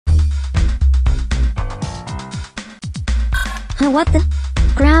What the?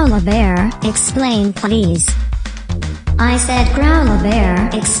 Growl-A-Bear, explain please. I said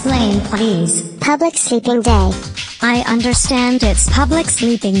Growl-A-Bear, explain please. Public sleeping day. I understand it's public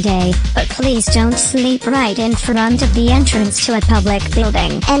sleeping day, but please don't sleep right in front of the entrance to a public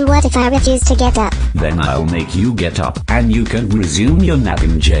building. And what if I refuse to get up? Then I'll make you get up, and you can resume your nap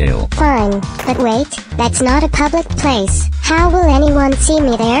in jail. Fine, but wait, that's not a public place. How will anyone see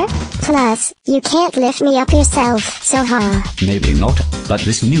me there? Plus, you can't lift me up yourself, so Maybe not, but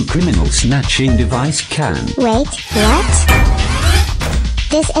this new criminal snatching device can. Wait, what?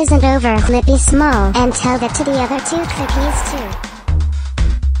 This isn't over, Clippy Small, and tell that to the other two Clippies too.